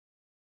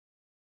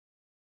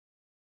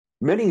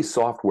Many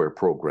software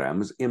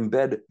programs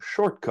embed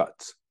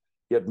shortcuts,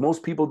 yet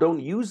most people don't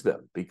use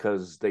them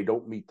because they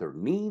don't meet their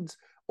needs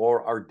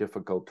or are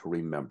difficult to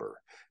remember.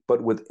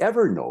 But with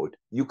Evernote,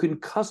 you can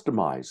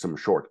customize some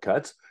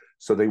shortcuts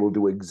so they will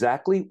do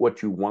exactly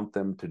what you want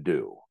them to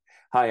do.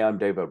 Hi, I'm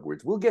Dave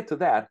Edwards. We'll get to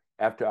that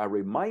after I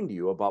remind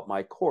you about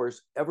my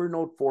course,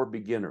 Evernote for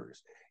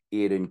Beginners.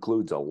 It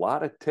includes a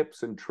lot of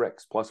tips and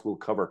tricks. Plus, we'll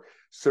cover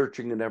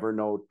searching in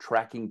Evernote,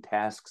 tracking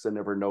tasks in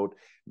Evernote,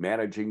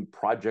 managing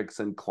projects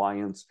and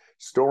clients,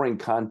 storing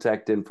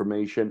contact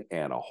information,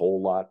 and a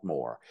whole lot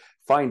more.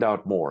 Find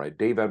out more at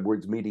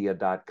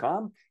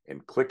daveedwardsmedia.com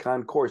and click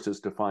on courses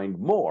to find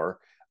more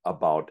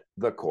about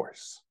the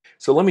course.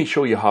 So let me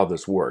show you how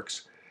this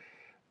works.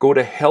 Go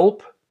to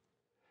Help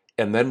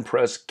and then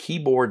press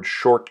Keyboard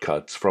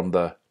Shortcuts from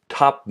the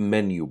top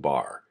menu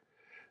bar.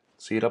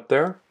 See it up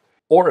there?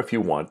 Or if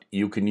you want,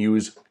 you can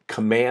use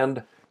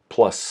Command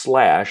plus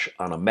slash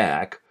on a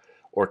Mac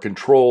or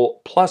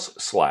Control plus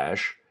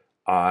slash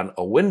on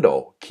a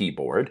Windows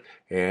keyboard,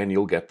 and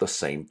you'll get the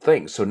same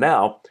thing. So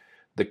now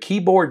the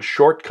keyboard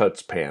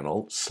shortcuts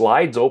panel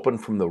slides open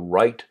from the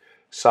right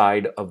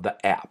side of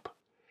the app.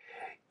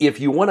 If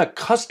you want to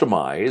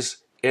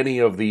customize any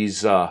of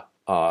these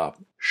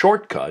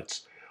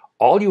shortcuts,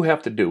 all you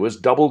have to do is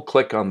double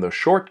click on the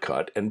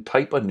shortcut and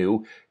type a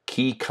new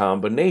key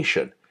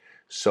combination.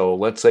 So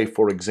let's say,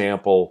 for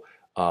example,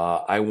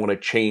 I want to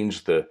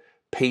change the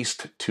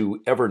paste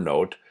to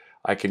Evernote.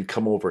 I can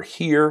come over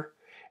here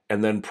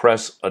and then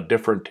press a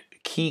different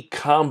key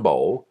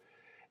combo.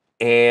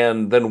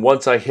 And then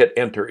once I hit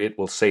enter, it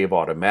will save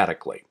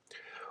automatically.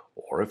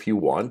 Or if you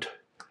want,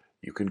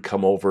 you can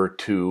come over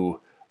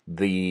to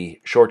the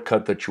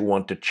shortcut that you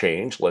want to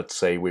change. Let's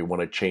say we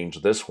want to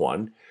change this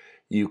one.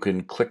 You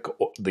can click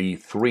the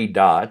three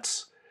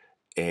dots,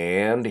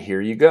 and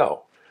here you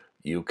go.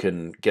 You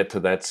can get to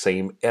that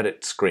same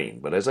edit screen.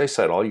 But as I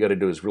said, all you got to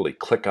do is really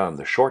click on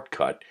the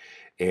shortcut,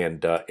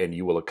 and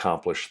you will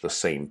accomplish the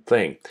same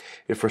thing.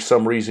 If for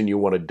some reason you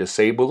want to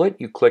disable it,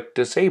 you click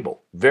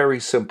disable. Very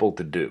simple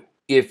to do.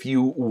 If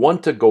you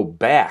want to go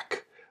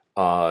back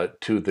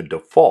to the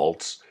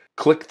defaults,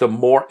 click the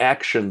More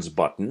Actions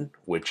button,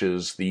 which are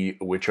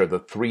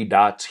the three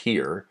dots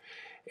here,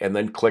 and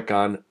then click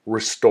on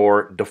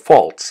Restore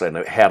Defaults. And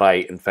had I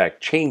in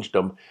fact changed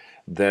them,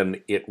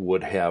 then it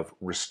would have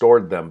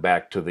restored them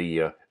back to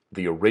the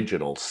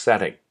original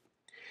setting.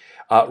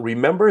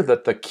 Remember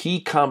that the key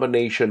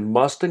combination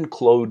must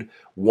include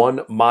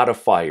one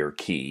modifier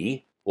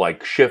key,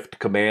 like Shift,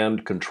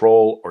 Command,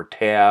 Control, or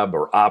Tab,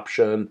 or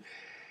Option,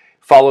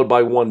 followed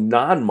by one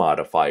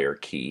non-modifier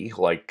key,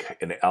 like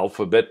an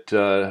alphabet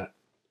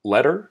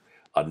letter,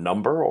 a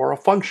number, or a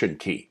function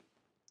key.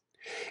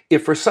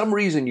 If for some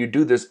reason you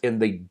do this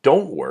and they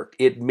don't work,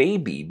 it may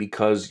be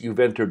because you've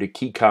entered a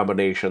key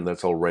combination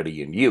that's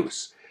already in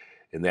use.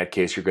 In that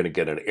case, you're going to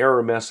get an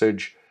error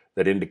message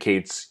that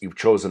indicates you've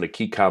chosen a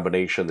key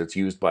combination that's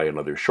used by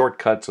another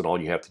shortcuts, and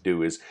all you have to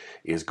do is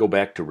go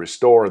back to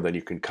restore, and then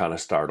you can kind of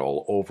start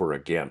all over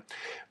again.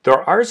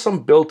 There are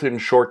some built-in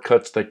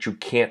shortcuts that you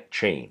can't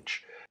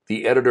change.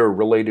 The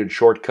editor-related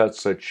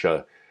shortcuts such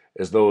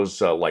as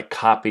those like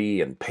copy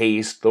and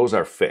paste, those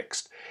are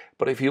fixed.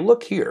 But if you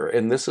look here,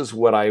 and this is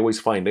what I always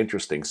find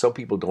interesting, some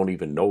people don't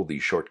even know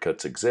these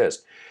shortcuts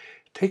exist.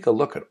 Take a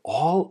look at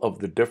all of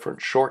the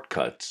different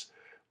shortcuts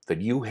that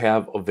you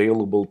have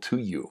available to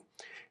you.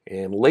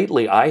 And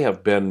lately I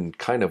have been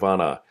kind of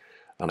on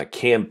a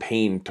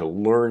campaign to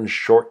learn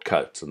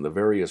shortcuts in the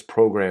various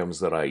programs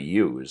that I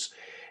use.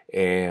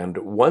 And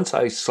once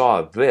I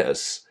saw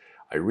this,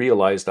 I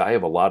realized I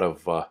have a lot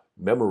of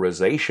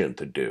memorization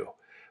to do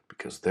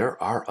because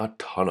there are a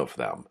ton of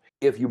them.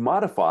 If you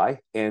modify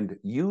and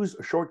use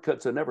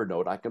shortcuts in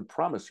Evernote, I can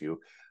promise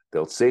you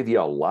they'll save you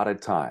a lot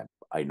of time.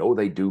 I know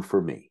they do for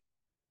me.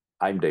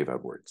 I'm Dave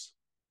Edwards.